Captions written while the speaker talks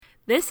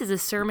This is a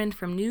sermon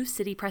from New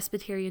City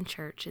Presbyterian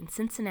Church in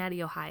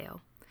Cincinnati,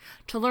 Ohio.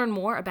 To learn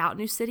more about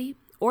New City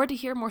or to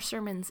hear more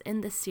sermons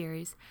in this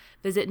series,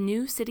 visit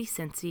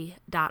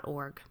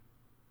newcitycincy.org.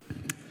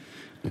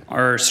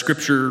 Our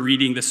scripture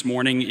reading this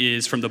morning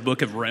is from the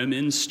book of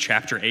Romans,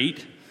 chapter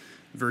 8,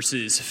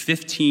 verses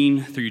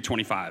 15 through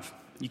 25.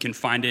 You can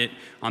find it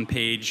on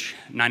page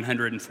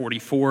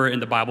 944 in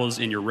the Bibles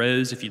in your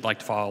rows if you'd like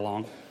to follow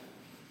along.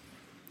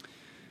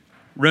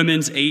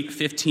 Romans 8,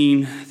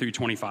 15 through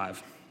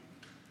 25.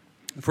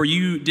 For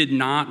you did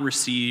not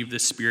receive the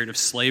spirit of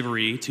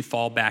slavery to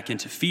fall back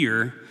into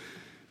fear,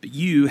 but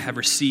you have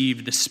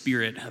received the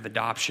spirit of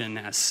adoption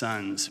as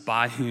sons,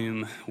 by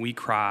whom we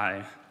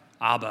cry,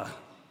 Abba,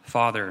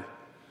 Father.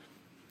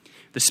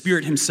 The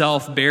Spirit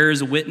himself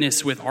bears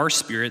witness with our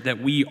spirit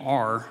that we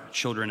are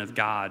children of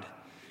God,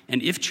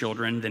 and if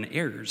children, then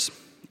heirs,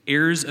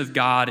 heirs of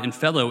God and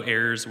fellow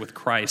heirs with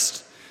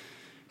Christ,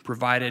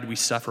 provided we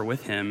suffer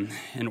with him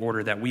in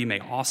order that we may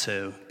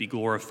also be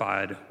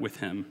glorified with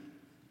him.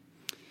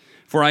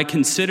 For I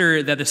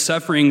consider that the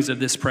sufferings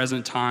of this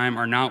present time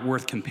are not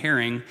worth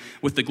comparing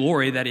with the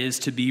glory that is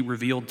to be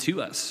revealed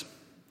to us.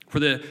 For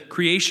the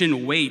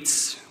creation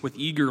waits with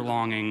eager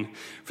longing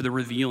for the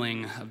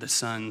revealing of the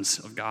sons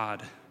of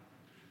God.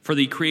 For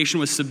the creation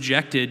was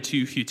subjected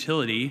to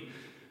futility,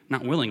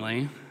 not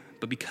willingly,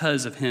 but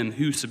because of him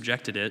who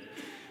subjected it,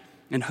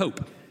 in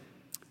hope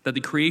that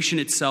the creation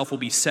itself will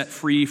be set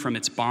free from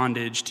its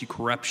bondage to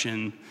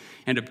corruption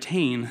and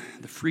obtain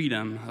the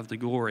freedom of the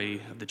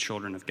glory of the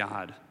children of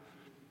God.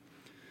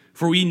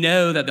 For we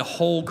know that the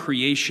whole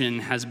creation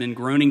has been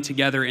groaning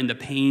together in the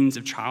pains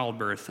of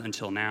childbirth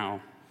until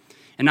now.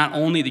 And not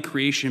only the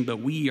creation, but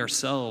we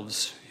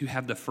ourselves, who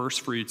have the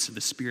first fruits of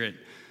the Spirit,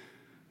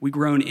 we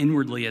groan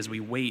inwardly as we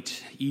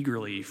wait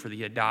eagerly for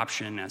the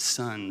adoption as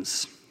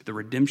sons, the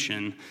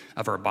redemption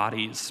of our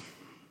bodies.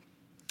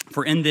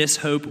 For in this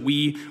hope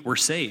we were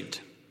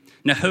saved.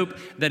 Now hope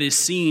that is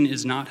seen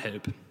is not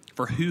hope,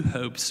 for who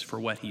hopes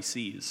for what he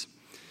sees?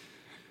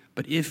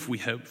 But if we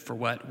hope for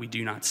what we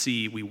do not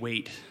see, we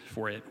wait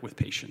for it with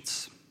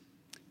patience.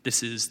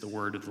 This is the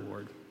word of the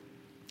Lord.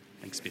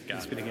 Thanks be to God.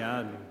 Thanks be to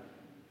God.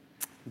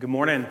 Good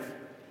morning.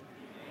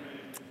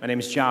 My name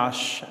is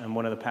Josh. I'm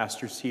one of the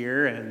pastors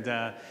here.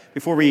 And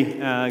before we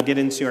get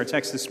into our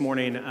text this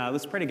morning,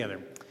 let's pray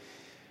together.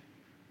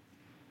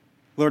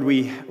 Lord,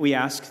 we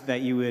ask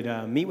that you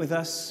would meet with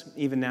us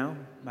even now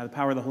by the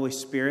power of the Holy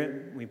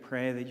Spirit. We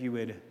pray that you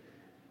would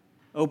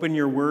open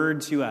your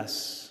word to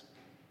us.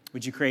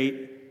 Would you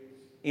create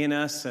in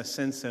us a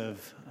sense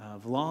of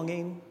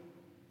longing,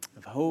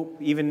 of hope,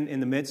 even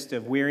in the midst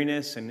of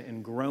weariness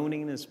and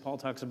groaning, as Paul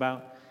talks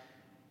about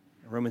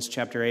in Romans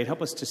chapter 8.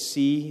 Help us to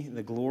see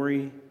the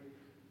glory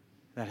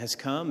that has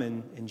come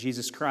in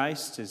Jesus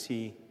Christ as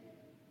he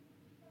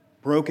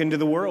broke into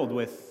the world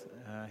with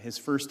his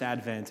first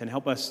advent, and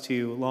help us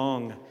to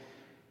long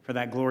for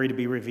that glory to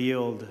be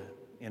revealed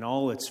in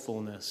all its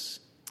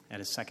fullness at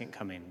his second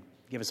coming.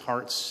 Give us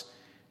hearts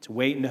to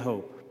wait and to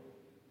hope.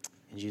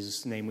 In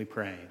Jesus' name we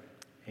pray.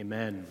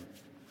 Amen.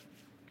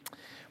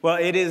 Well,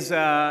 it is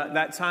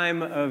that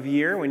time of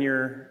year when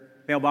your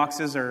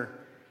mailboxes are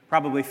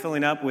probably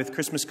filling up with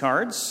Christmas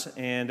cards,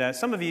 and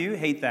some of you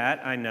hate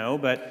that, I know,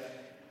 but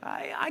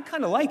I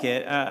kind of like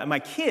it. My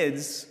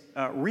kids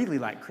really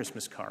like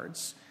Christmas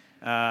cards,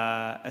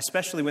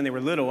 especially when they were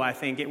little. I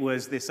think it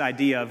was this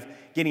idea of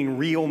getting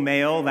real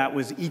mail that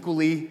was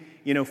equally,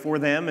 for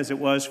them as it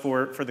was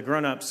for the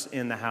grown-ups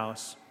in the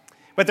house.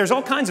 But there's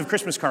all kinds of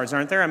Christmas cards,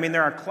 aren't there? I mean,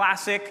 there are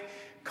classic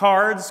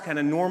cards, kind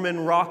of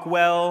Norman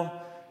Rockwell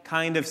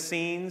kind of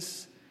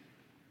scenes.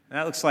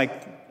 That looks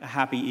like a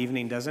happy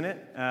evening, doesn't it?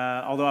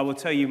 Although I will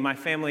tell you, my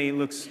family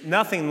looks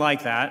nothing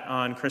like that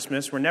on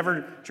Christmas. We're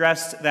never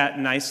dressed that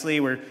nicely.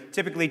 We're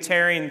typically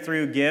tearing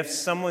through gifts.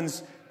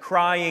 Someone's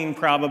crying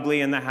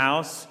probably in the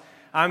house.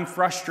 I'm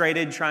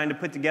frustrated trying to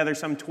put together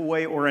some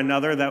toy or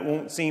another that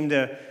won't seem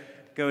to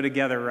go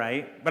together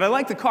right. But I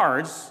like the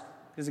cards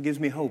because it gives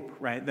me hope,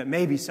 right? That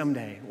maybe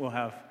someday we'll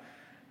have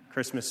a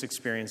Christmas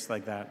experience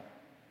like that.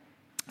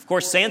 Of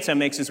course, Santa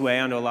makes his way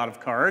onto a lot of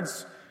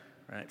cards,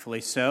 rightfully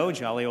so,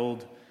 jolly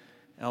old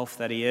elf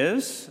that he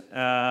is.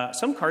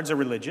 Some cards are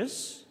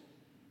religious.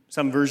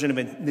 Some version of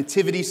a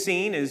nativity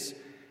scene is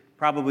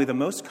probably the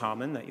most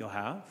common that you'll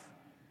have.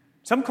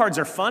 Some cards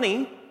are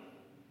funny.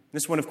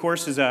 This one, of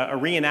course, is a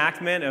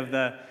reenactment of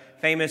the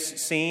famous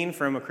scene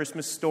from A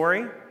Christmas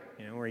Story,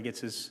 where he gets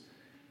his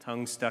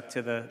tongue stuck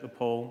to the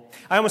pole.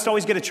 I almost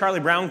always get a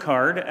Charlie Brown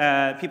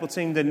card. People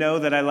seem to know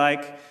that I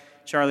like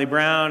Charlie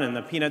Brown and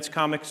the Peanuts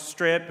comic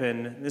strip,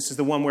 and this is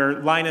the one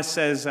where Linus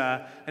says,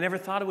 I never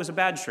thought it was a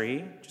bad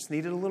tree, just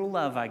needed a little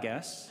love, I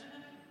guess.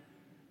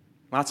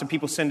 Lots of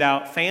people send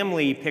out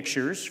family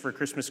pictures for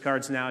Christmas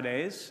cards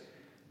nowadays.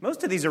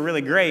 Most of these are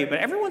really great, but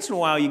every once in a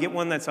while you get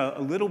one that's a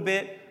little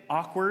bit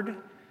awkward.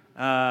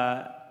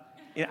 I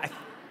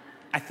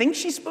think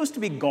she's supposed to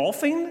be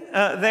golfing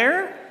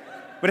there,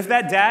 but if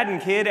that dad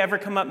and kid ever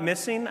come up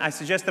missing, I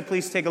suggest the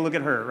police take a look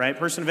at her, right?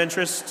 Person of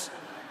interest.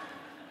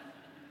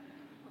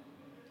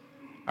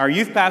 Our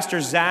youth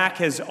pastor, Zach,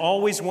 has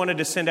always wanted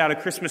to send out a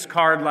Christmas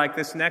card like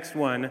this next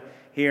one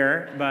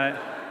here, but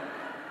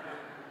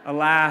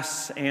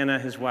alas, Anna,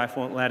 his wife,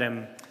 won't let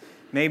him.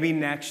 Maybe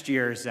next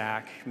year,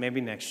 Zach.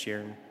 Maybe next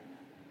year.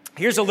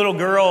 Here's a little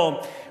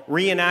girl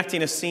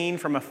reenacting a scene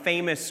from a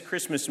famous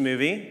Christmas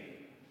movie.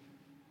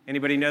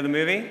 Anybody know the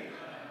movie?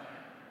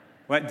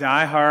 What,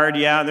 Die Hard?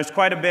 Yeah, there's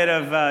quite a bit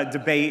of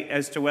debate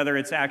as to whether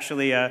it's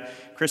actually a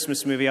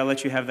Christmas movie. I'll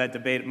let you have that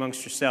debate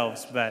amongst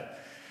yourselves. But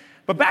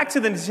back to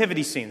the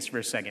nativity scenes for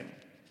a second.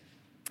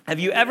 Have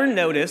you ever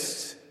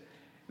noticed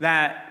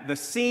that the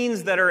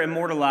scenes that are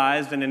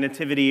immortalized in a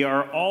nativity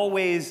are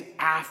always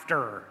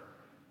after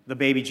the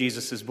baby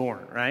Jesus is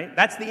born, right?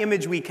 That's the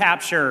image we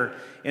capture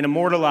and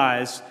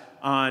immortalize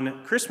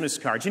on Christmas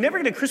cards. You never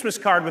get a Christmas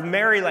card with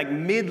Mary like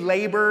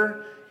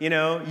mid-labor,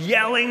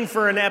 yelling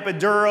for an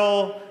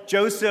epidural,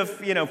 Joseph,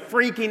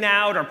 freaking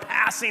out or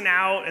passing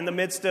out in the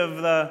midst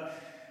of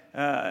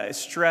the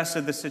stress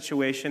of the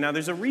situation. Now,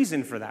 there's a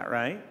reason for that,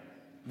 right?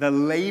 The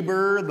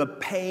labor, the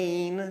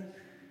pain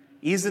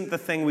isn't the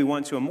thing we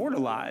want to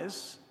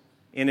immortalize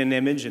in an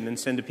image and then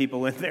send to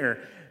people in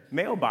their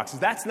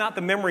mailboxes. That's not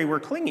the memory we're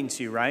clinging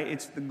to, right?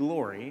 It's the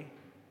glory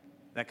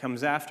that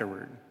comes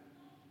afterward.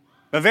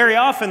 But very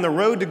often, the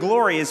road to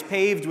glory is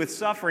paved with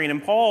suffering,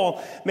 and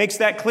Paul makes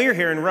that clear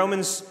here in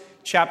Romans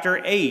chapter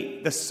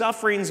 8. The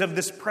sufferings of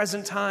this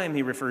present time,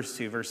 he refers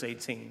to, verse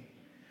 18.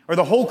 Or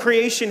the whole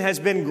creation has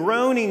been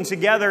groaning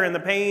together in the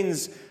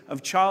pains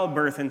of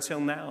childbirth until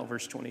now,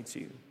 verse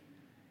 22.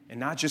 And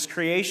not just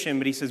creation,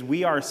 but he says,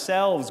 we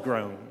ourselves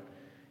groan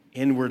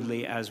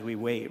inwardly as we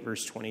wait,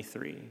 verse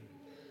 23. And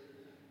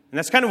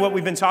that's kind of what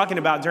we've been talking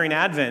about during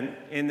Advent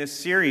in this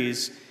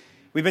series.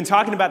 We've been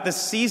talking about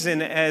this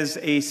season as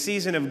a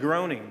season of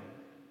groaning,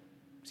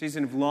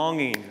 season of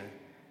longing,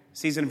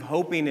 season of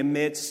hoping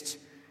amidst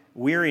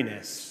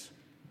weariness.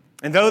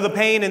 And though the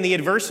pain and the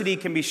adversity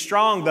can be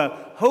strong, the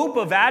hope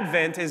of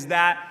Advent is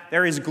that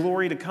there is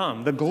glory to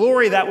come. The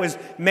glory that was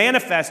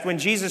manifest when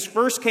Jesus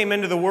first came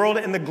into the world,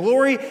 and the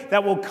glory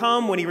that will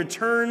come when he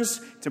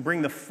returns to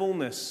bring the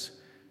fullness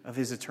of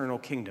his eternal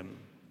kingdom.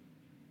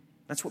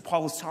 That's what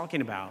Paul is talking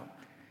about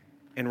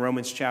in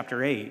Romans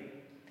chapter 8.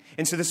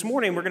 And so this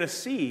morning we're going to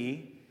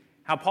see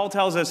how Paul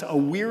tells us a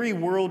weary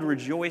world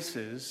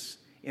rejoices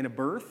in a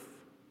birth,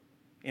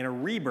 in a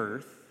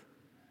rebirth,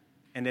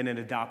 and in an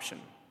adoption.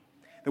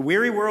 The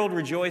weary world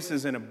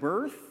rejoices in a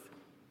birth,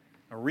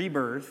 a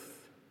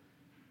rebirth,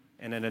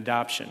 and an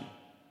adoption.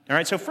 All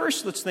right, so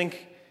first let's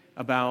think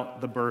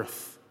about the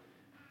birth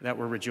that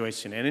we're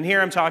rejoicing in. And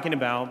here I'm talking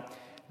about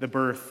the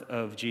birth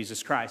of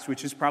Jesus Christ,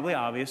 which is probably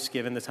obvious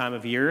given the time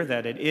of year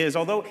that it is,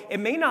 although it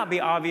may not be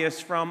obvious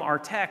from our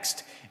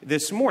text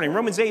this morning.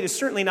 Romans 8 is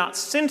certainly not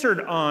centered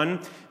on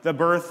the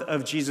birth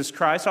of Jesus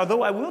Christ,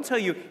 although I will tell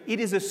you it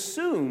is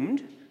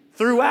assumed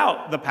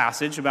throughout the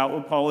passage about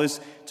what Paul is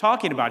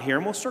talking about here,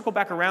 and we'll circle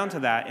back around to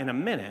that in a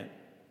minute.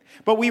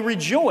 But we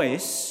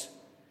rejoice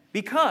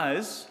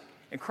because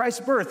at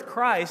Christ's birth,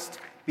 Christ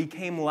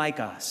became like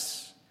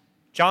us.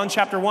 John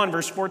chapter 1,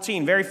 verse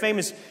 14, very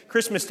famous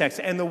Christmas text.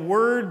 And the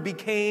Word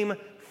became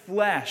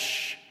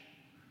flesh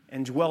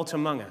and dwelt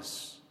among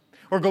us.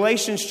 Or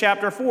Galatians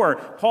chapter 4,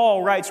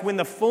 Paul writes, when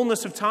the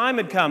fullness of time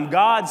had come,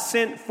 God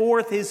sent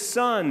forth his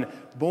Son,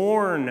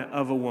 born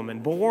of a woman,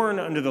 born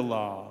under the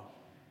law,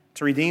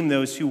 to redeem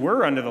those who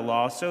were under the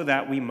law so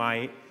that we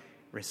might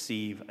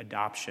receive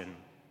adoption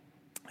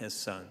as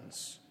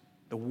sons.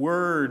 The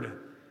Word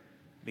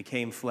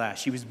became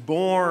flesh. He was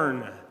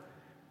born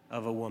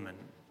of a woman.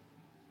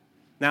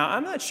 Now,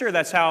 I'm not sure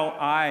that's how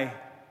I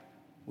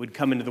would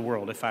come into the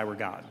world if I were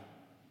God.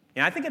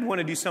 I think I'd want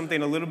to do something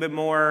a little bit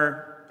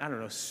more,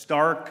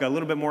 stark, a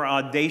little bit more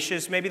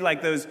audacious, maybe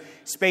like those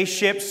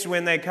spaceships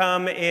when they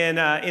come in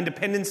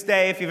Independence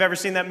Day, if you've ever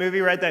seen that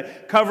movie, right,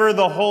 that cover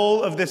the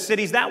whole of the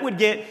cities. That would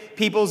get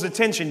people's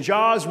attention.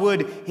 Jaws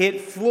would hit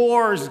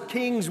floors,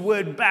 kings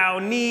would bow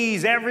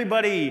knees,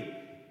 everybody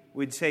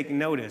would take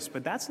notice.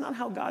 But that's not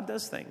how God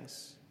does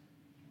things.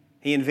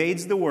 He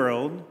invades the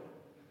world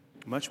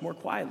much more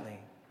quietly.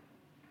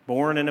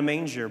 Born in a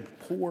manger,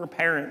 poor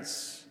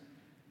parents.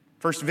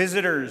 First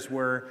visitors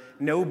were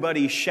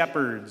nobody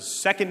shepherds.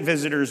 Second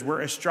visitors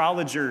were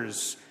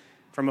astrologers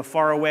from a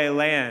faraway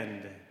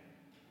land.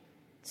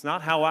 It's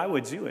not how I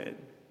would do it.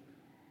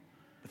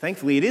 But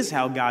thankfully, it is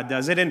how God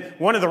does it. And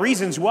one of the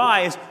reasons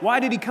why is, why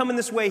did he come in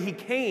this way? He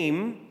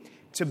came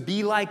to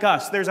be like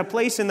us. There's a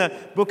place in the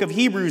book of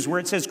Hebrews where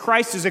it says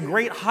Christ is a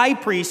great high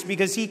priest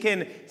because he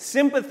can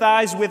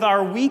sympathize with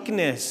our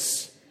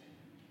weakness,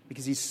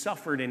 because he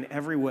suffered in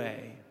every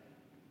way.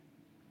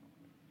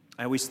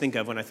 I always think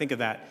of, when I think of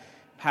that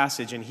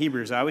passage in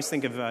Hebrews, I always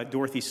think of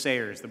Dorothy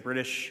Sayers, the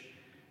British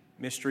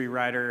mystery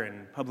writer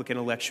and public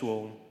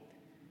intellectual.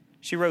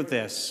 She wrote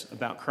this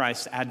about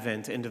Christ's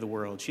advent into the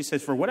world. She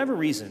says, for whatever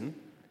reason,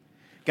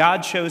 God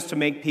chose to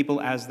make people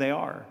as they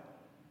are,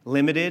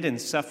 limited in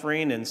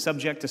suffering and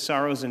subject to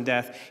sorrows and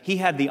death. He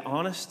had the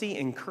honesty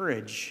and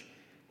courage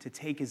to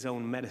take his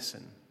own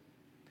medicine.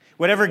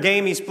 Whatever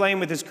game he's playing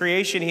with his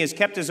creation, he has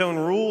kept his own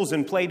rules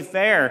and played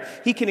fair.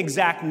 He can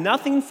exact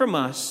nothing from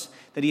us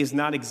that he has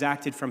not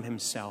exacted from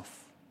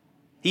himself.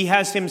 He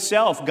has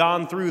himself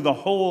gone through the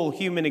whole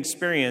human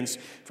experience,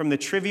 from the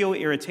trivial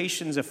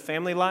irritations of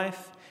family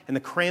life and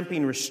the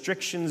cramping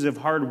restrictions of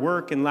hard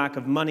work and lack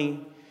of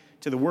money,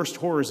 to the worst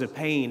horrors of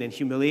pain and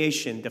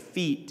humiliation,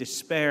 defeat,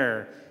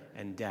 despair,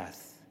 and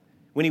death.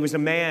 When he was a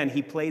man,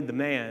 he played the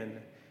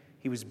man.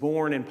 He was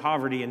born in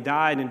poverty and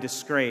died in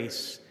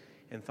disgrace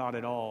and thought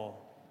it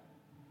all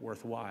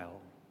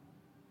worthwhile.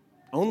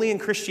 Only in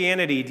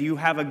Christianity do you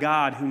have a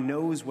God who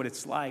knows what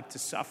it's like to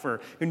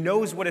suffer, who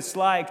knows what it's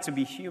like to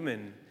be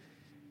human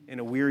in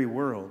a weary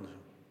world.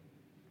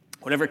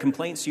 Whatever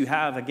complaints you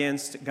have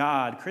against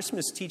God,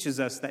 Christmas teaches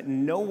us that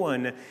no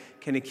one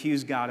can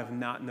accuse God of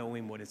not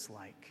knowing what it's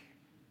like.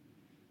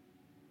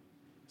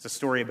 It's a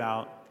story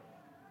about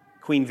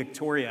Queen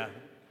Victoria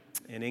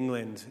in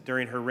England.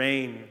 During her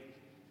reign,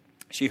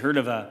 she heard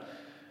of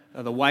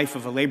the wife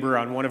of a laborer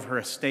on one of her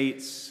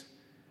estates.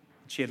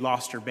 She had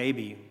lost her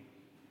baby.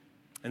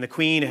 And the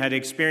queen had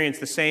experienced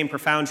the same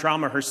profound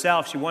trauma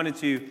herself. She wanted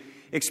to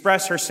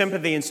express her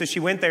sympathy, and so she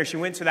went there. She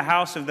went to the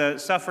house of the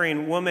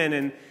suffering woman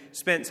and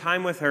spent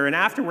time with her. And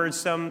afterwards,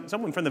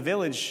 someone from the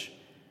village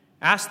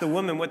asked the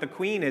woman what the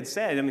queen had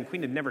said. I mean, the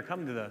queen had never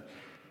come to the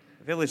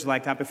village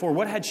like that before.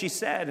 What had she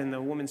said? And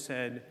the woman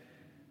said,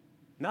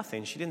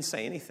 nothing. She didn't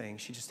say anything.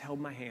 She just held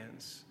my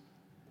hands.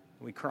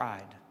 We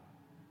cried.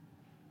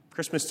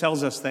 Christmas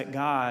tells us that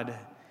God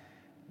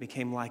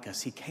became like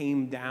us. He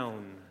came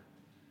down.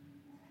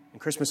 And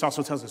Christmas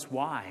also tells us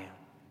why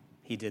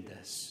he did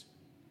this.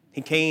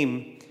 He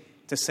came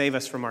to save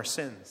us from our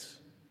sins.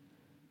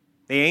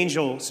 The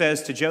angel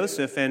says to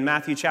Joseph in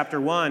Matthew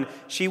chapter 1,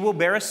 she will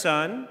bear a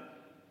son,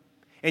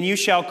 and you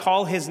shall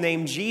call his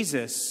name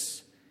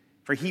Jesus,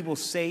 for he will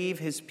save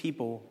his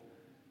people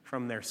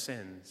from their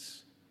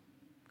sins.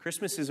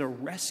 Christmas is a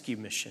rescue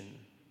mission.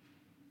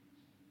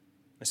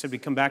 I said we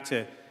come back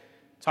to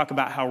talk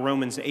about how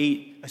Romans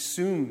 8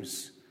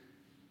 assumes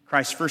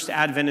Christ's first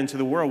advent into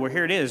the world. Well,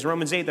 here it is,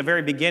 Romans 8, the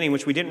very beginning,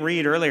 which we didn't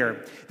read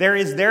earlier. There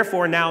is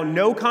therefore now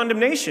no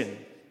condemnation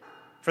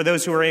for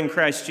those who are in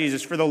Christ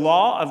Jesus. For the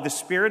law of the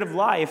Spirit of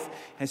life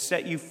has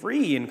set you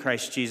free in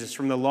Christ Jesus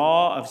from the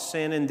law of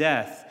sin and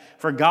death.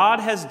 For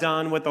God has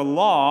done what the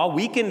law,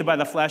 weakened by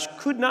the flesh,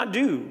 could not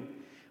do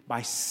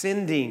by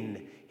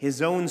sending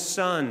his own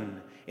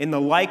Son in the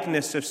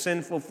likeness of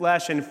sinful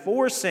flesh. And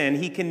for sin,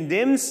 he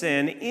condemned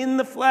sin in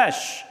the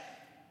flesh,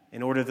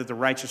 in order that the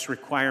righteous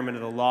requirement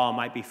of the law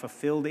might be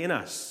fulfilled in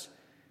us,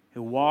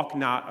 who walk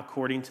not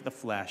according to the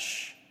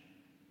flesh,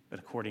 but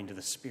according to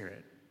the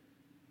Spirit.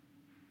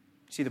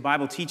 See, the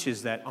Bible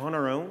teaches that on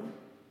our own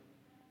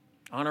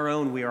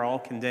we are all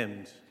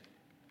condemned.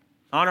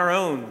 On our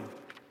own,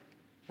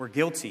 we're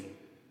guilty.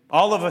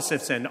 All of us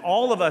have sinned.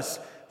 All of us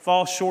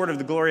fall short of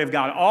the glory of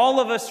God. All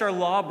of us are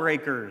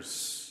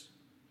lawbreakers.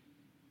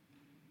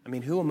 I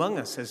mean, who among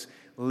us has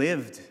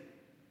lived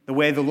the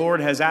way the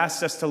Lord has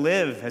asked us to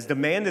live, has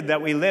demanded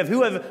that we live?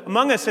 Who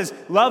among us has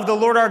loved the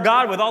Lord our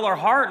God with all our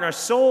heart and our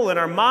soul and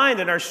our mind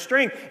and our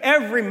strength,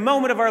 every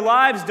moment of our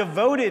lives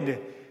devoted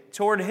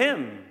toward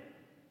him?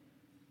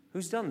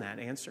 Who's done that?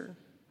 Answer,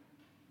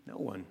 no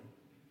one.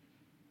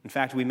 In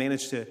fact, we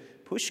managed to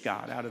push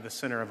God out of the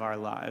center of our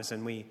lives,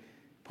 and we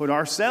put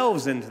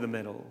ourselves into the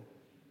middle.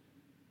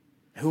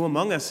 Who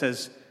among us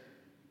has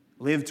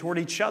lived toward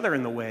each other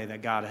in the way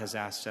that God has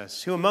asked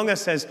us? Who among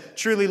us has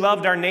truly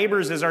loved our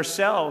neighbors as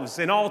ourselves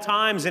in all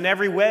times, in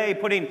every way,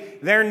 putting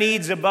their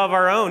needs above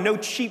our own? No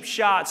cheap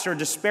shots or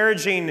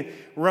disparaging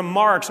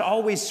remarks,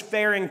 always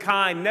fair and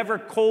kind, never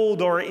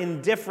cold or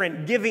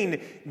indifferent,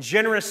 giving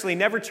generously,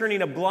 never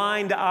turning a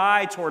blind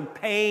eye toward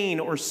pain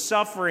or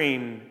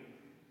suffering.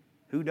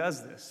 Who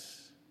does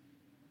this?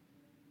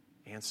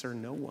 Answer,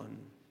 no one.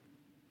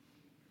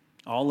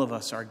 All of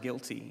us are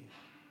guilty.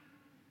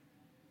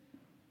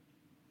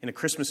 In A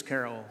Christmas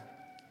Carol,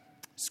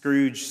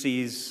 Scrooge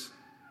sees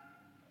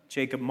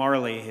Jacob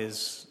Marley,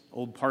 his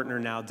old partner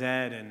now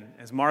dead, and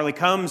as Marley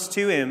comes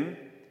to him,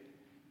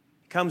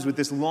 he comes with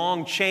this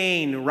long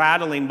chain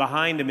rattling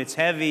behind him. It's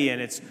heavy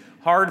and it's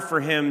hard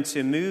for him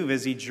to move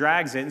as he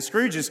drags it. And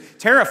Scrooge is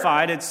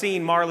terrified at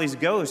seeing Marley's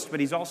ghost,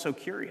 but he's also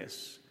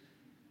curious.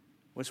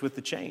 What's with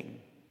the chain?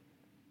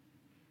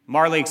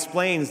 Marley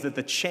explains that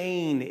the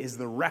chain is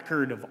the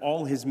record of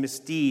all his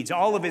misdeeds.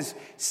 All of his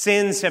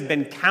sins have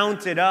been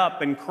counted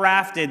up and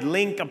crafted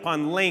link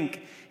upon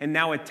link and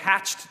now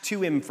attached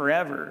to him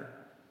forever.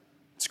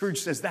 Scrooge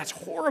says, that's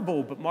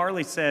horrible. But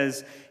Marley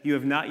says, you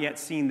have not yet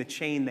seen the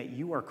chain that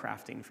you are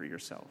crafting for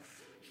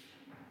yourself.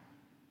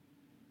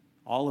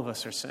 All of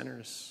us are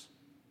sinners,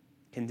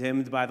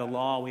 condemned by the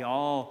law. We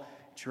all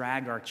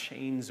drag our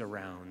chains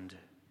around.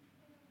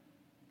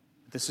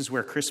 This is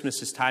where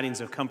Christmas is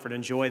tidings of comfort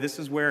and joy. This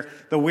is where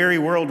the weary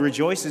world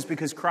rejoices,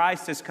 because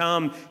Christ has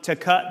come to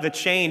cut the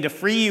chain, to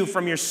free you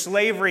from your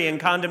slavery and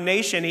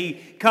condemnation. He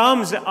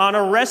comes on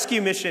a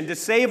rescue mission to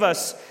save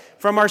us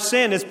from our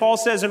sin, as Paul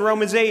says in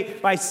Romans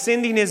 8, by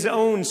sending his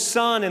own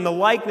Son in the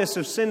likeness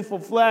of sinful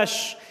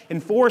flesh.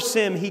 And for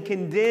sin, he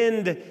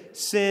condemned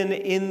sin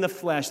in the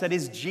flesh. That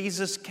is,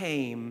 Jesus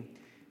came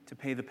to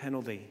pay the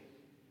penalty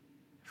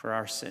for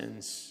our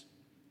sins.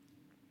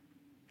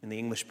 And the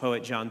English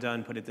poet John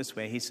Donne put it this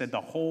way. He said,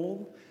 the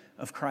whole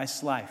of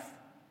Christ's life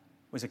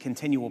was a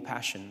continual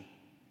passion.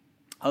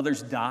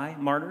 Others die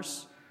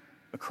martyrs,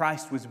 but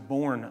Christ was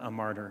born a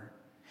martyr.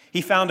 He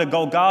found a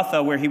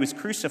Golgotha where he was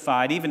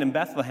crucified, even in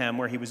Bethlehem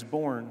where he was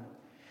born.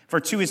 For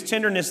to his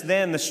tenderness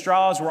then the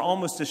straws were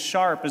almost as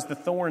sharp as the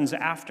thorns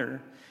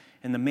after,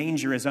 and the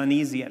manger as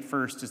uneasy at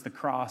first as the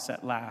cross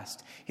at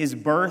last. His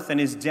birth and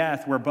his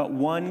death were but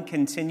one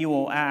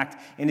continual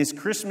act, and his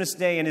Christmas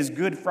Day and his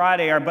Good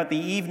Friday are but the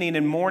evening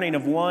and morning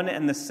of one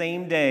and the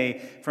same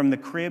day. From the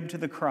crib to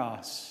the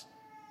cross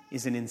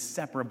is an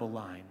inseparable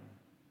line.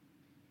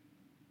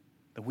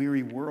 The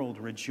weary world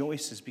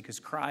rejoices because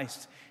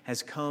Christ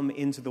has come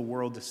into the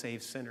world to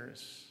save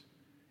sinners.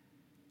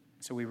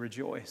 So we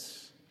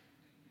rejoice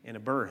in a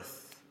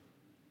birth.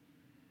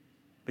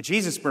 But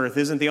Jesus' birth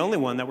isn't the only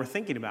one that we're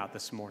thinking about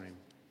this morning.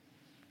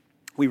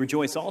 We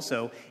rejoice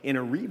also in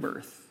a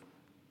rebirth.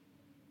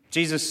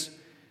 Jesus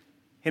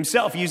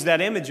himself used that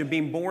image of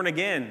being born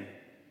again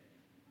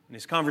in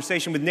his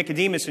conversation with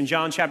Nicodemus in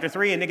John chapter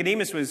 3. And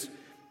Nicodemus was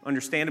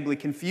understandably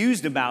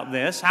confused about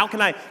this. How can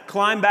I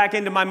climb back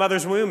into my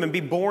mother's womb and be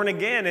born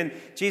again? And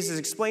Jesus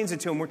explains it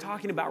to him. We're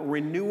talking about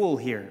renewal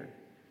here.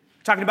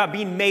 We're talking about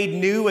being made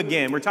new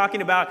again. We're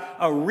talking about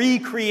a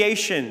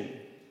recreation.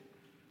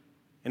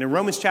 And in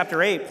Romans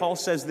chapter 8, Paul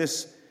says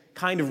this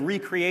kind of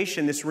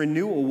recreation, this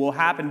renewal will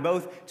happen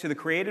both to the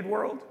created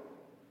world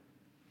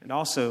and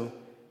also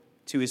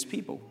to his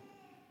people.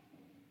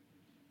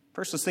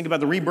 First, let's think about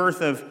the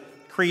rebirth of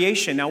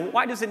creation. Now,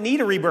 why does it need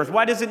a rebirth?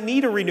 Why does it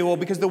need a renewal?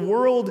 Because the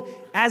world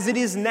as it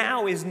is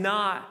now is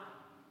not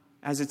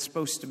as it's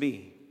supposed to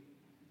be.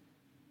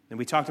 And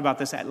we talked about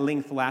this at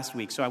length last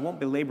week, so I won't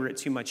belabor it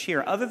too much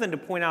here, other than to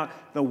point out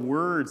the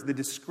words, the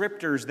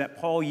descriptors that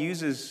Paul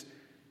uses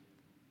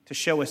to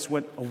show us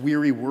what a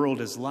weary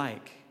world is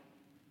like.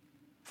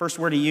 First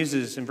word he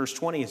uses in verse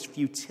 20 is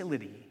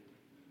futility.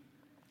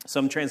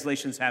 Some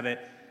translations have it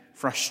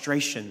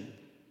frustration.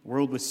 The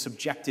world was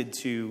subjected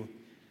to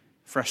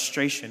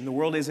frustration. The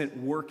world isn't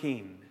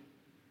working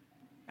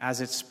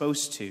as it's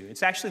supposed to.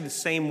 It's actually the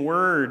same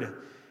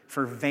word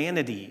for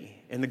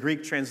vanity in the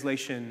Greek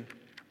translation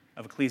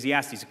of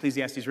Ecclesiastes.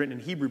 Ecclesiastes is written in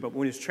Hebrew, but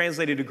when it's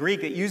translated to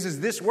Greek, it uses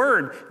this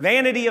word,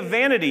 vanity of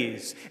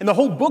vanities. And the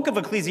whole book of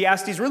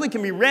Ecclesiastes really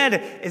can be read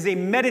as a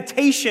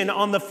meditation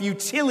on the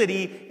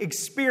futility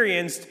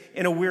experienced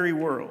in a weary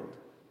world.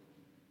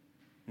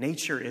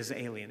 Nature is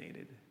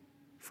alienated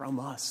from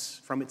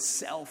us, from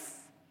itself.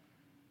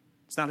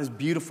 It's not as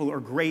beautiful or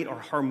great or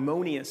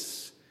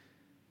harmonious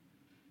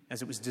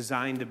as it was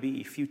designed to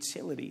be.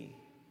 Futility.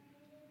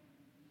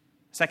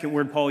 Second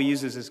word Paul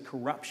uses is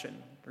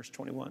corruption, verse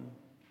 21.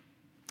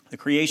 The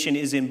creation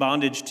is in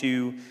bondage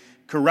to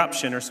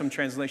corruption, or some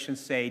translations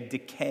say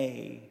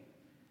decay.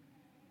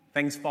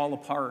 Things fall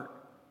apart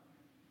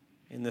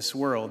in this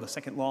world. The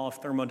second law of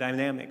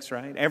thermodynamics,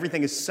 right?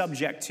 Everything is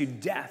subject to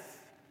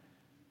death,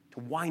 to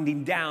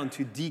winding down,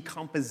 to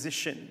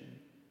decomposition.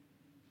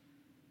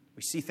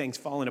 We see things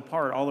falling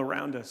apart all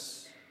around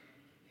us.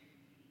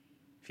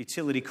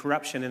 Futility,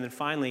 corruption, and then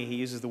finally he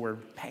uses the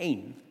word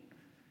pain.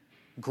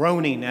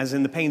 Groaning, as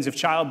in the pains of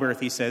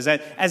childbirth, he says.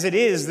 As it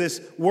is, this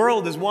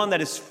world is one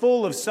that is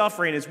full of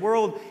suffering. This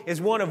world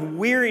is one of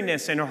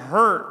weariness and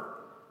hurt,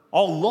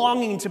 all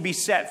longing to be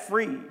set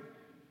free.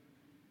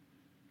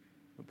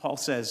 But Paul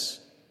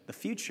says the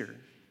future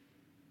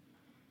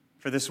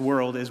for this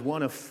world is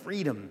one of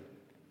freedom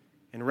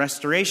and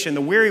restoration. The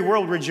weary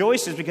world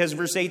rejoices because,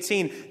 verse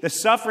 18, the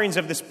sufferings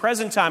of this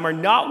present time are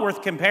not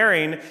worth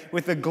comparing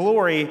with the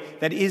glory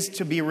that is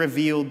to be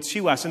revealed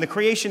to us. And the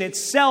creation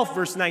itself,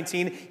 verse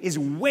 19, is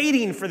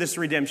waiting for this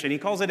redemption. He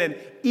calls it an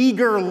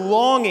eager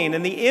longing.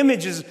 And the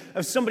image is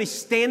of somebody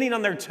standing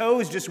on their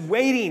toes, just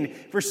waiting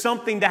for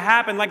something to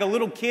happen, like a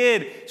little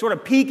kid sort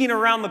of peeking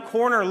around the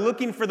corner,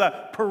 looking for the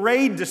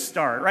parade to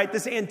start, right?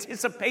 This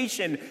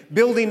anticipation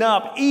building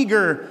up,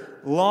 eager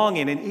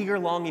longing. An eager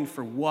longing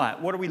for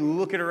what? What are we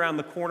looking around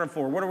the corner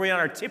for? What are we on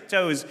our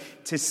tiptoes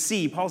to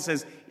see? Paul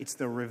says it's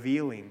the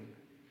revealing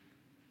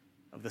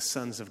of the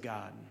sons of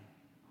God.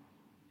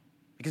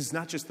 Because it's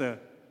not just the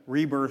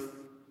rebirth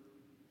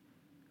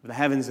of the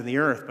heavens and the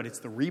earth, but it's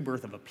the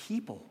rebirth of a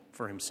people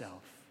for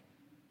himself.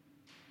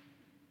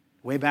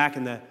 Way back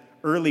in the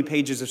early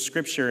pages of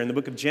Scripture, in the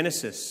book of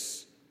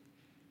Genesis,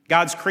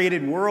 God's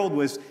created world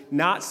was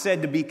not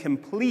said to be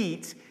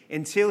complete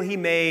until he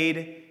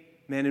made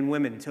men and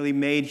women, until he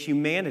made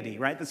humanity,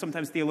 right? That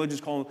sometimes theologians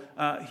call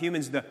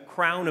humans the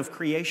crown of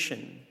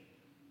creation.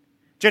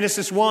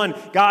 Genesis 1,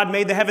 God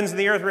made the heavens and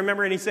the earth,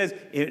 remember, and he says,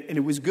 and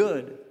it was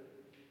good.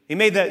 He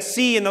made the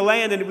sea and the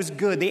land, and it was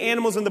good. The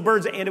animals and the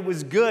birds, and it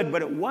was good.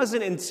 But it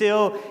wasn't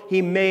until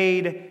he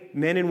made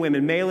men and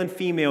women, male and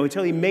female,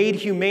 until he made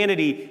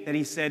humanity, that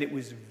he said it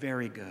was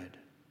very good.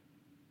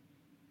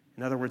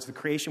 In other words, the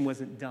creation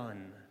wasn't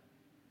done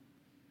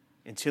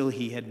until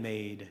he had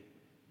made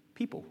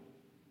people.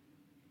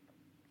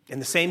 And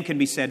the same can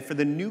be said for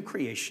the new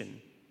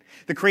creation.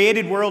 The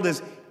created world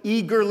is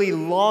eagerly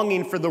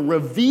longing for the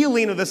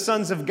revealing of the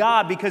sons of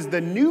God because the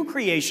new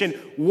creation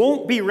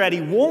won't be ready,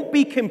 won't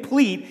be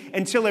complete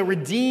until a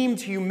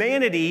redeemed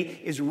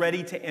humanity is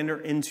ready to enter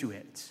into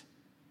it.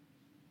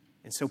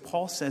 And so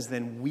Paul says,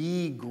 then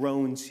we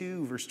groan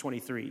too, verse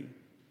 23,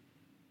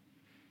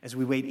 as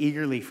we wait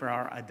eagerly for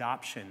our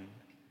adoption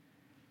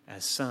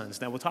as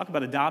sons. Now, we'll talk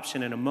about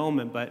adoption in a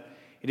moment, but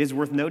it is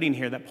worth noting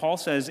here that Paul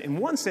says, in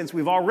one sense,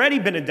 we've already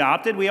been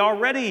adopted. We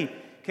already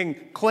can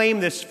claim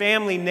this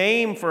family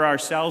name for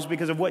ourselves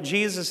because of what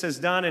Jesus has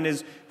done in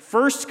his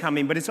first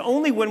coming. But it's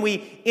only when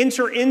we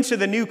enter into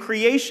the new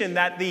creation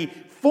that the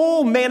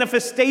full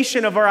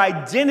manifestation of our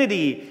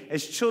identity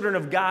as children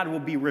of God will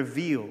be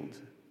revealed.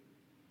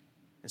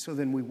 And so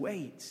then we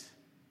wait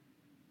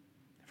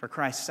for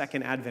Christ's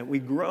second advent. We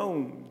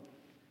groan.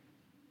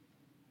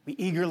 We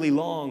eagerly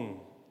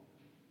long.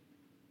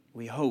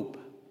 We hope.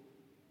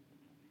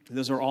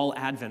 Those are all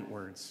Advent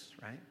words,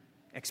 right?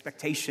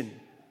 Expectation,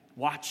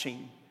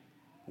 watching,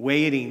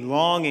 waiting,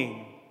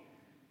 longing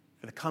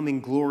for the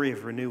coming glory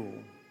of renewal.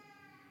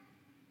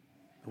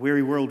 The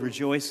weary world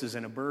rejoices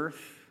in a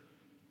birth,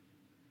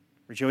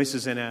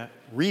 rejoices in a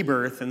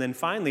rebirth, and then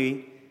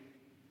finally,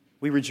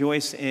 we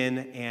rejoice in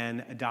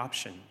an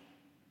adoption.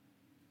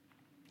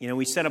 You know,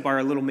 we set up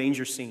our little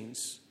manger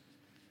scenes.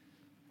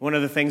 One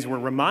of the things we're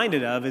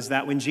reminded of is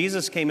that when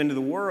Jesus came into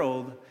the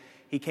world,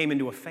 he came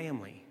into a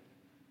family.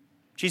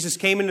 Jesus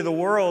came into the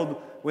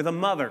world with a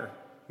mother,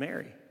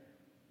 Mary.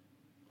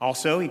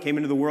 Also, he came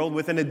into the world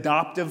with an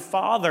adoptive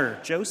father,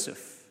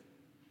 Joseph.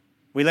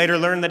 We later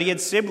learned that he had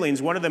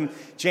siblings. One of them,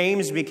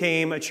 James,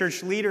 became a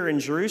church leader in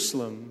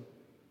Jerusalem.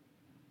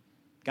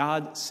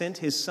 God sent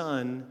his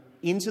son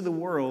into the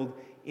world,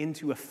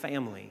 into a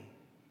family.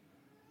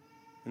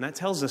 And that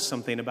tells us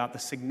something about the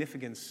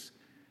significance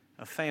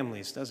of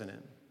families, doesn't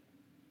it?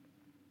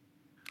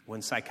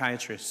 One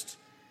psychiatrist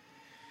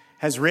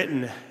has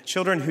written,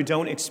 children who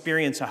don't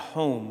experience a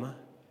home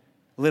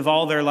live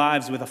all their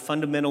lives with a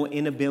fundamental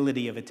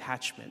inability of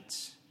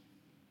attachment.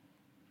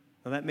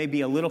 Now, that may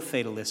be a little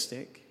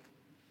fatalistic,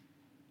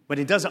 but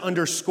it does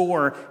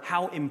underscore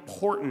how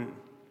important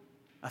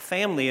a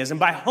family is. And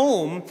by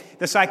home,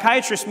 the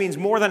psychiatrist means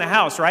more than a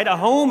house, right? A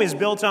home is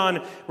built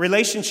on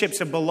relationships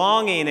of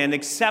belonging and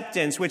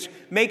acceptance, which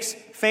makes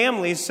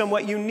families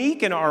somewhat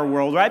unique in our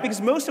world, right?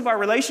 Because most of our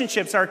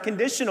relationships are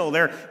conditional.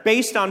 They're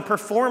based on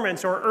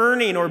performance or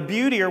earning or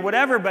beauty or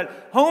whatever,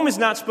 but home is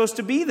not supposed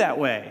to be that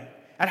way.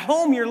 At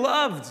home, you're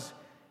loved,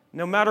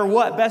 no matter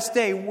what, best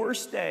day,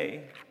 worst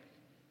day.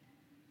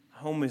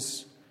 Home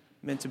is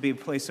meant to be a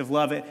place of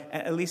love.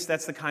 At least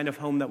that's the kind of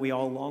home that we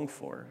all long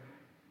for.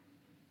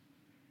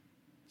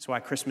 That's why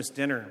Christmas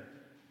dinner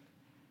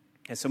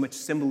has so much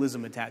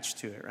symbolism attached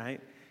to it, right?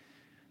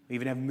 We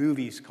even have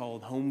movies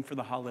called Home for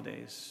the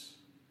Holidays.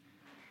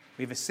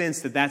 We have a sense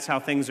that that's how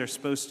things are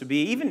supposed to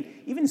be.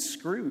 Even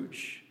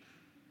Scrooge,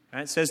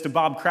 right? It says to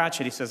Bob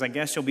Cratchit, he says, I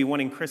guess you'll be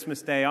wanting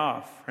Christmas Day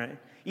off, right?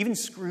 Even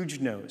Scrooge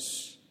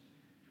knows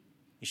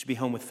you should be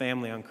home with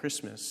family on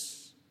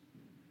Christmas.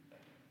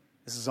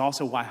 This is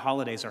also why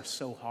holidays are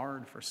so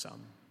hard for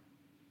some.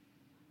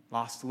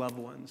 Lost loved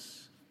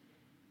ones,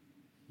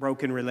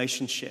 broken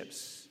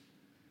relationships,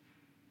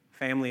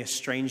 family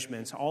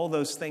estrangements, all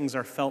those things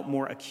are felt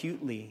more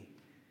acutely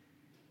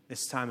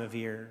this time of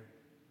year.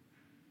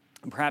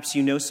 And perhaps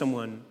you know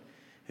someone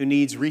who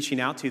needs reaching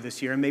out to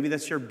this year, and maybe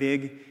that's your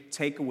big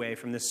takeaway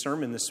from this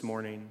sermon this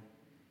morning,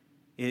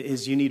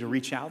 is you need to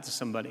reach out to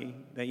somebody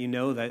that you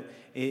know that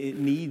it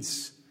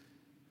needs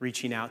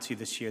reaching out to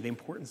this year. The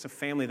importance of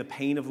family, the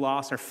pain of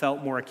loss are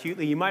felt more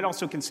acutely. You might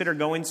also consider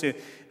going to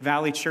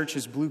Valley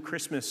Church's Blue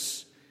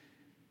Christmas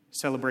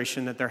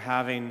celebration that they're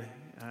having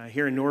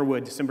here in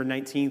Norwood, December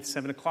 19th,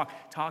 7 o'clock,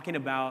 talking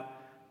about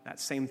that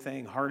same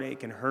thing,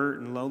 heartache and hurt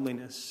and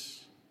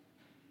loneliness.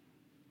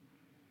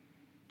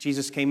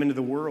 Jesus came into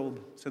the world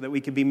so that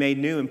we could be made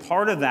new, and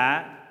part of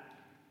that,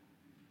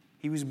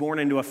 he was born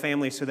into a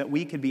family so that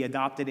we could be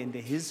adopted into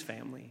his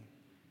family.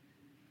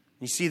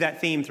 You see that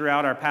theme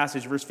throughout our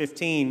passage. Verse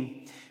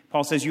 15,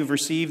 Paul says, you've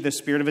received the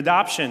spirit of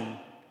adoption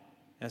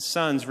as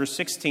sons. Verse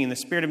 16, the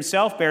Spirit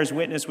himself bears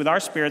witness with our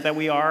spirit that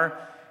we are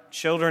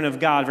children of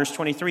God. Verse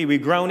 23, we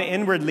groan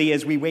inwardly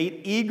as we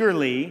wait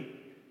eagerly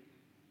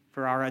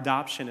for our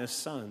adoption as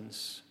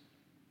sons.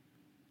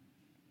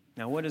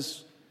 Now, what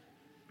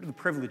are the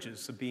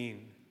privileges of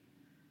being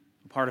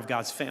a part of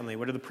God's family?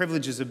 What are the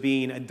privileges of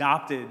being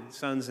adopted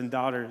sons and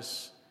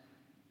daughters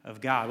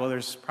of God? Well,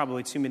 there's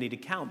probably too many to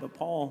count, but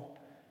Paul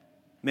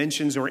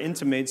mentions or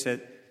intimates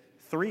at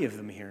 3 of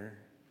them here.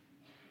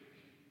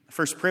 The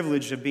first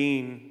privilege of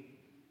being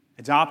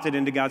adopted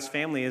into God's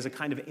family is a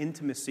kind of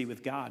intimacy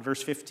with God.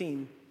 Verse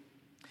 15,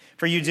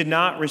 for you did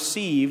not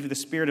receive the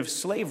spirit of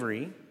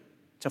slavery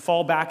to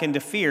fall back into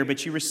fear,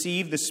 but you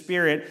received the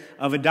spirit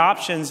of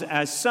adoptions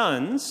as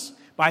sons,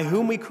 by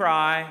whom we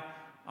cry,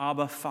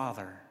 Abba,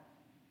 Father.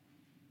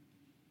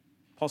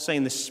 Paul's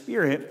saying the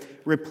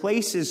Spirit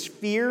replaces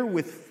fear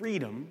with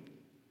freedom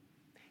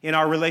in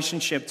our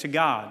relationship to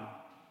God.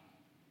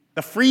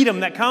 The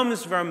freedom that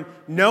comes from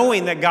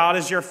knowing that God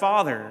is your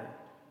Father.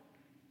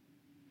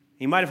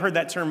 You might have heard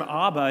that term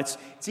Abba.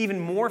 It's even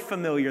more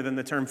familiar than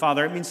the term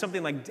father. It means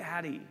something like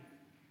daddy,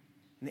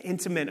 an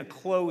intimate, a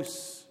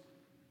close,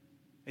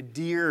 a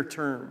dear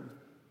term.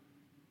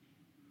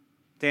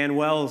 Dan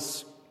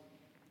Wells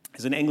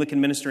is an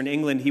Anglican minister in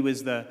England. He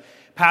was the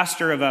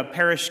pastor of a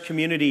parish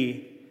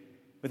community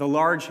with a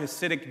large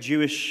Hasidic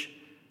Jewish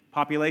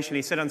population.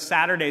 He said on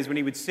Saturdays when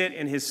he would sit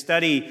in his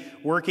study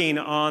working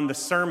on the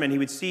sermon, he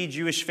would see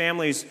Jewish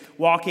families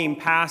walking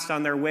past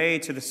on their way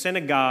to the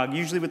synagogue,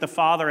 usually with the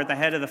father at the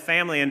head of the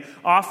family, and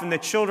often the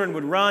children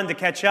would run to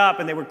catch up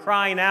and they were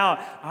crying out,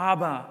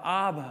 Abba,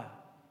 Abba.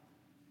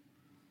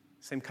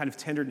 Same kind of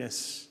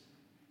tenderness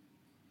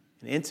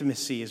and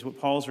intimacy is what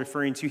Paul's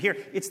referring to here.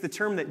 It's the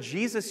term that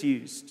Jesus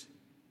used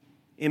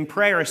in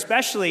prayer,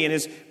 especially in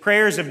his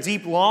prayers of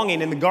deep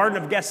longing. In the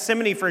Garden of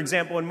Gethsemane, for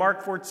example, in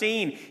Mark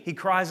 14, he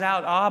cries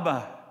out,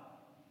 Abba.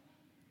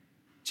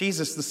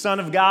 Jesus, the Son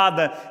of God,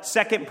 the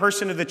second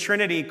person of the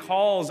Trinity,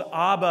 calls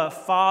Abba,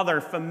 Father,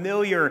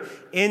 familiar,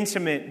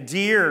 intimate,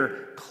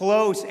 dear,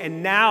 close.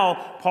 And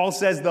now, Paul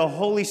says, the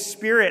Holy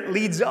Spirit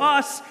leads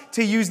us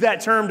to use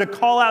that term to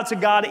call out to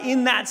God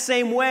in that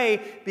same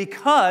way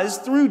because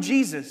through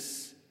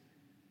Jesus,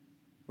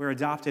 we're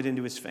adopted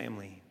into his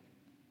family.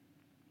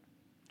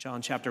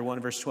 John chapter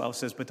 1, verse 12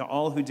 says, but to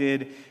all who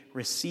did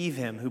receive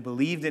him, who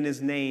believed in his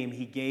name,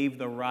 he gave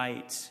the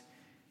right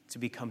to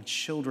become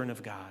children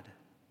of God.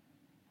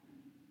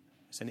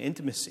 There's an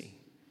intimacy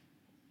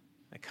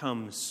that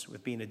comes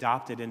with being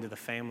adopted into the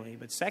family.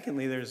 But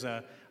secondly, there's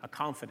a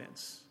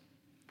confidence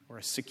or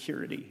a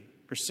security.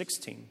 Verse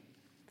 16,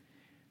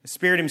 the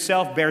Spirit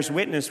himself bears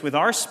witness with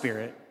our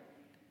spirit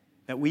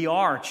that we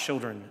are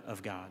children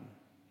of God.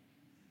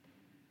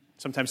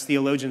 Sometimes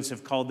theologians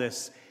have called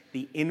this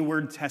the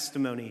inward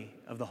testimony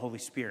of the Holy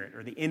Spirit,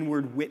 or the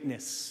inward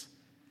witness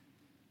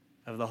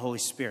of the Holy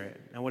Spirit.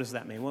 Now, what does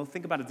that mean? Well,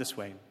 think about it this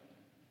way.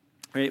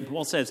 Right?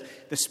 Paul says,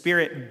 the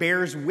Spirit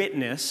bears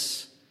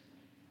witness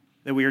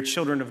that we are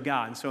children of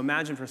God. And so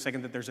imagine for a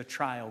second that there's a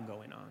trial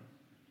going on,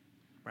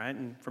 right?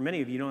 And for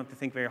many of you, you don't have to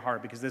think very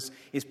hard because this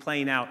is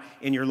playing out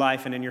in your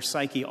life and in your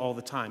psyche all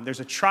the time. There's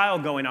a trial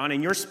going on,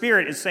 and your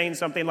spirit is saying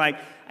something like,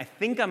 I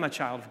think I'm a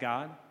child of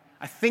God.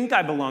 I think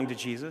I belong to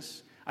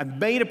Jesus. I've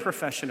made a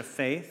profession of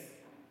faith.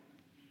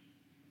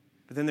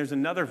 But then there's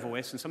another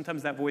voice, and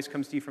sometimes that voice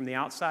comes to you from the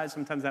outside.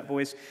 Sometimes that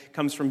voice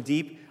comes from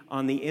deep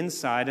on the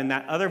inside, and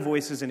that other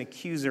voice is an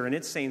accuser, and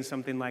it's saying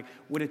something like,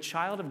 would a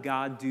child of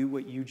God do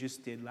what you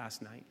just did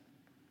last night?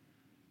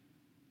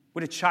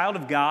 Would a child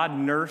of God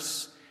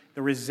nurse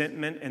the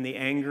resentment and the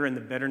anger and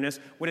the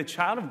bitterness? Would a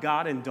child of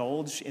God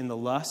indulge in the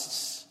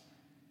lusts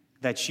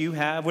that you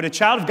have? Would a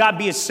child of God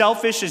be as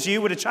selfish as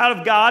you? Would a child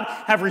of God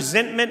have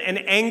resentment and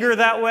anger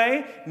that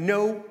way?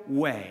 No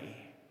way.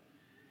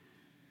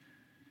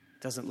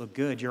 It doesn't look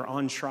good. You're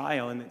on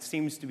trial, and it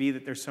seems to be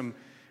that there's some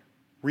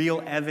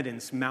real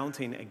evidence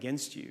mounting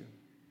against you.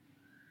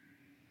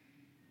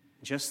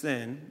 Just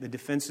then, the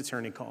defense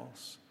attorney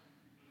calls.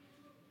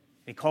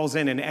 He calls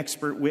in an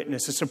expert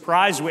witness, a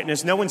surprise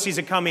witness. No one sees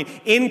it coming.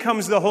 In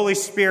comes the Holy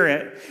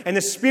Spirit. And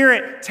the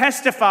Spirit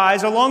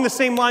testifies along the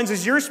same lines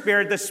as your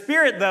spirit. The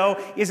Spirit, though,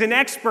 is an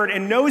expert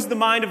and knows the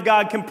mind of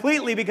God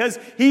completely because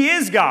he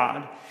is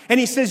God. And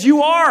he says,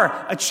 you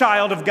are a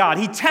child of God.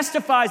 He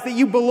testifies that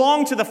you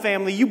belong to the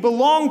family. You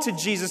belong to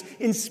Jesus.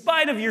 In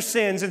spite of your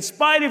sins, in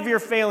spite of your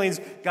failings,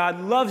 God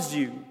loves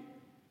you.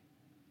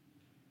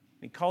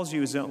 He calls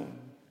you his own.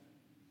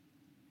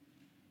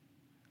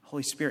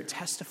 Holy Spirit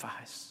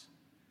testifies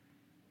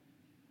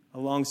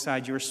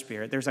alongside your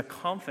spirit. There's a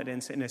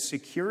confidence and a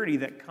security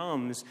that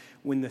comes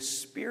when the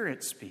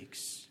Spirit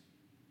speaks,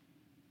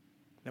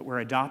 that we're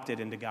adopted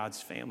into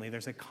God's family.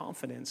 There's a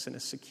confidence and a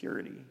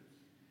security.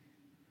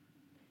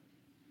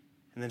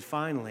 And then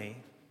finally,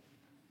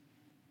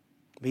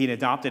 being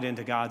adopted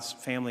into God's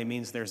family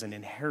means there's an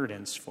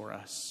inheritance for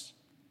us.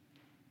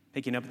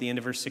 Picking up at the end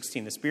of verse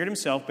 16, the Spirit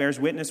himself bears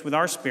witness with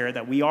our spirit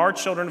that we are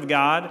children of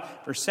God.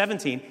 Verse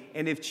 17,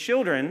 and if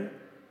children,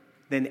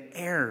 then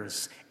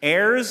heirs,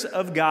 heirs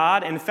of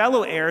God and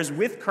fellow heirs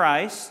with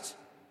Christ,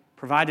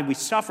 provided we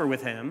suffer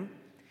with him,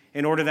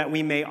 in order that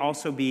we may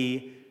also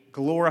be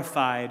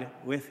glorified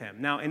with him.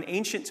 Now, in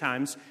ancient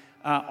times,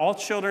 all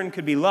children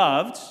could be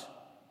loved,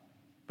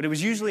 but it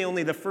was usually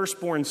only the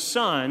firstborn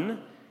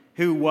son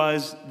who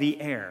was the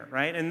heir,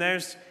 right? And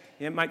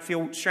it might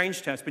feel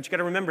strange to us, but you got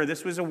to remember,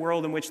 this was a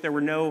world in which there were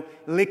no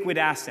liquid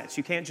assets.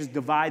 You can't just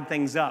divide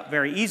things up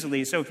very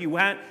easily. So if you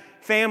want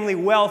family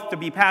wealth to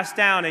be passed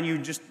down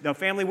and the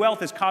family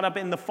wealth is caught up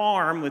in the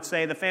farm, let's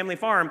say the family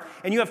farm,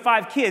 and you have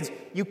 5 kids,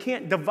 you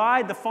can't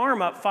divide the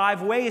farm up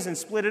 5 ways and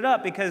split it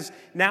up because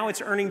now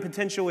its earning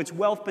potential, its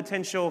wealth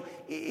potential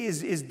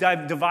is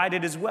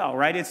divided as well,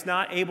 right? It's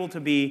not able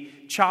to be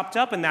chopped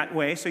up in that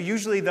way. So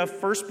usually the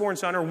firstborn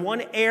son or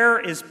one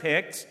heir is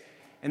picked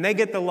and they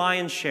get the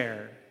lion's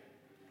share.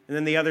 And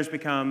then the others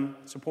become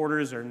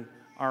supporters or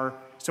are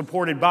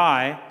supported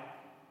by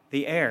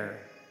the heir.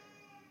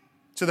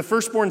 So the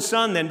firstborn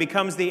son then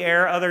becomes the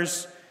heir.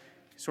 Others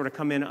sort of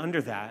come in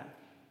under that.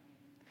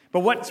 But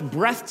what's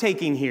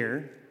breathtaking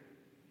here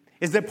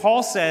is that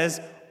Paul says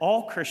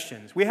all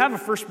Christians, we have a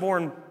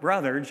firstborn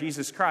brother,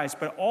 Jesus Christ,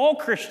 but all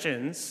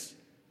Christians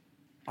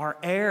are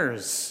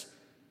heirs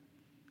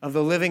of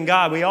the living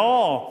God. We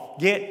all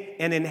get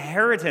an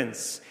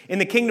inheritance. In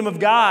the kingdom of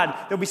God,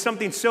 there'll be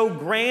something so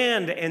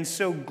grand and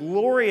so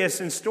glorious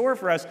in store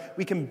for us,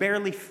 we can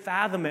barely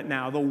fathom it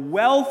now. The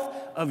wealth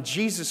of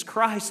Jesus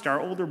Christ,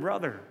 our older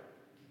brother,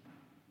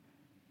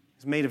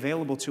 is made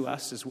available to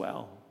us as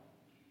well.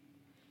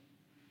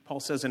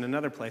 Paul says in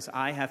another place,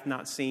 "Eye hath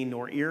not seen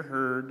nor ear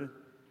heard,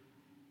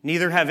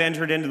 neither have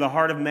entered into the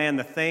heart of man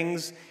the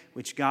things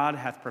which God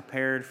hath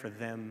prepared for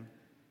them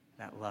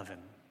that love him."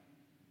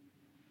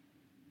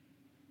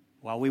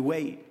 While we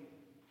wait,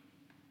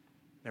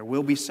 there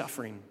will be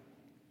suffering,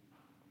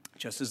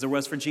 just as there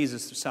was for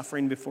Jesus,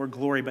 suffering before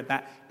glory. But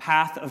that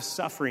path of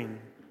suffering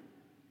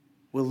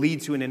will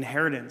lead to an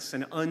inheritance,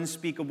 an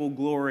unspeakable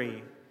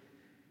glory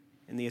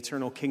in the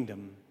eternal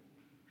kingdom.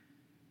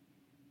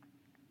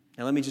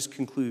 Now let me just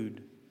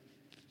conclude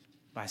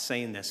by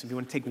saying this. If you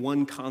want to take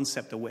one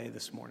concept away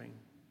this morning,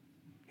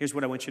 here's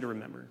what I want you to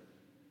remember.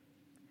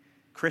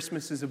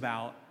 Christmas is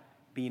about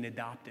being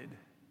adopted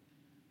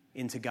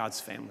into God's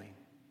family.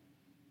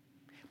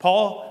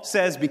 Paul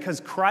says because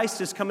Christ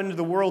has come into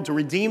the world to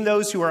redeem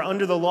those who are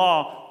under the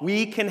law,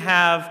 we can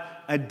have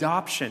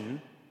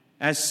adoption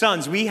as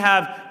sons. We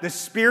have the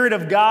Spirit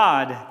of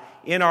God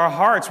in our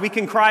hearts. We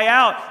can cry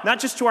out, not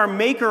just to our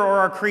Maker or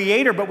our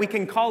Creator, but we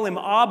can call Him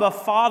Abba,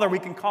 Father. We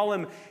can call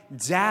Him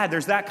Dad.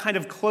 There's that kind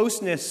of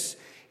closeness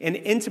and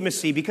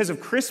intimacy. Because of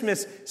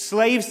Christmas,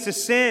 slaves to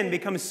sin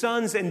become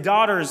sons and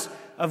daughters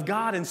of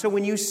God. And so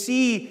when you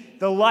see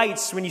the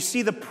lights, when you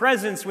see the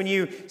presents, when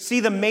you see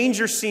the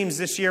manger scenes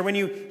this year, when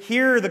you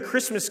hear the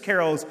Christmas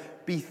carols,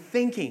 be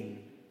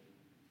thinking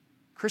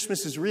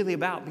Christmas is really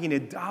about being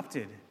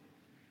adopted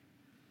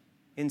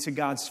into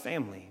God's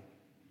family.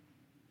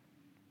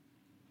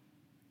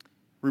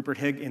 Rupert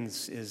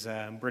Higgins is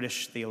a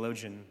British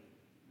theologian.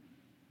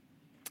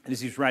 And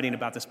as he was writing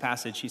about this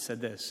passage, he said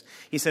this.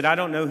 He said, "I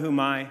don't know who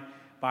my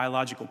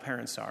biological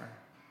parents are.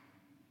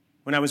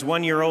 When I was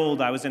 1 year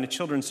old, I was in a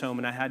children's home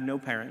and I had no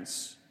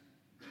parents.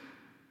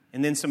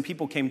 And then some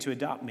people came to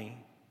adopt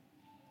me.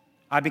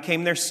 I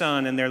became their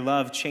son and their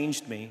love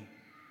changed me.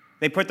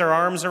 They put their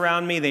arms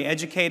around me, they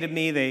educated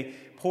me, they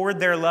poured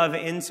their love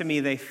into me,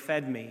 they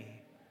fed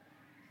me.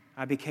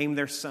 I became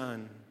their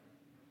son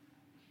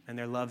and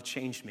their love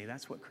changed me."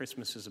 That's what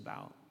Christmas is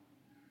about.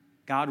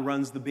 God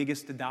runs the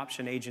biggest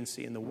adoption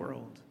agency in the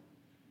world.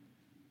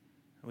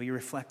 Will you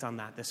reflect on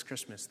that this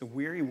Christmas? The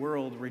weary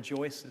world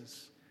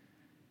rejoices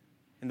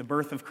in the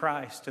birth of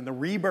Christ and the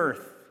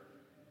rebirth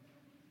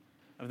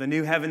of the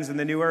new heavens and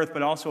the new earth,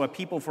 but also a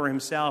people for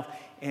Himself.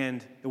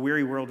 And the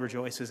weary world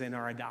rejoices in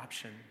our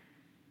adoption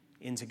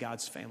into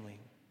God's family.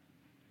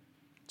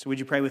 So would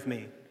you pray with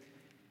me?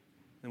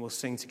 And we'll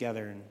sing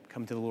together and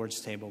come to the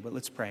Lord's table. But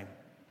let's pray.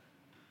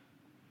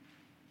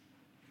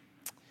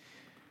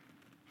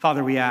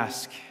 Father, we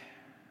ask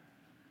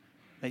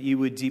that you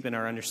would deepen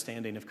our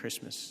understanding of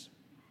Christmas.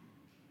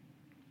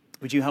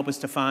 Would you help us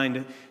to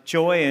find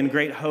joy and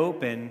great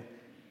hope in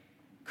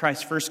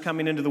Christ's first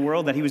coming into the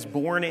world, that He was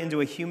born into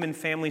a human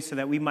family so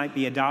that we might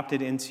be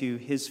adopted into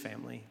His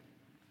family,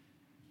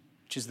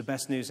 which is the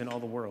best news in all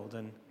the world.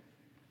 And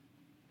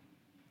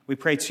we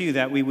pray, too,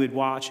 that we would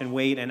watch and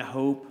wait and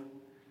hope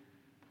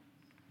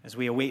as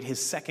we await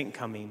His second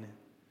coming.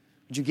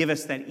 Would you give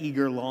us that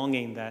eager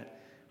longing that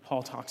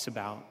Paul talks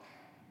about?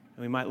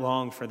 And we might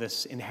long for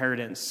this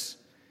inheritance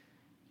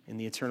in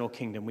the eternal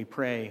kingdom. We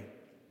pray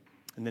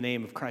in the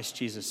name of Christ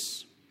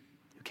Jesus,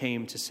 who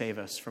came to save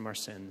us from our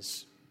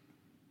sins.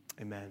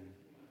 Amen.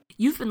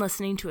 You've been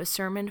listening to a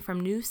sermon from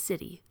New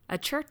City, a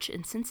church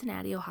in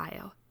Cincinnati,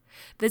 Ohio.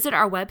 Visit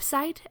our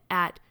website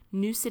at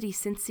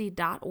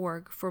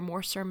newcitycincy.org for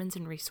more sermons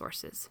and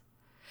resources.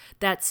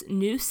 That's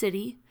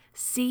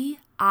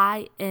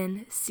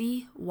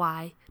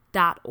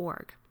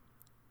newcitycincy.org.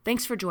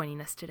 Thanks for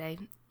joining us today,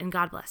 and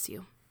God bless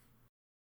you.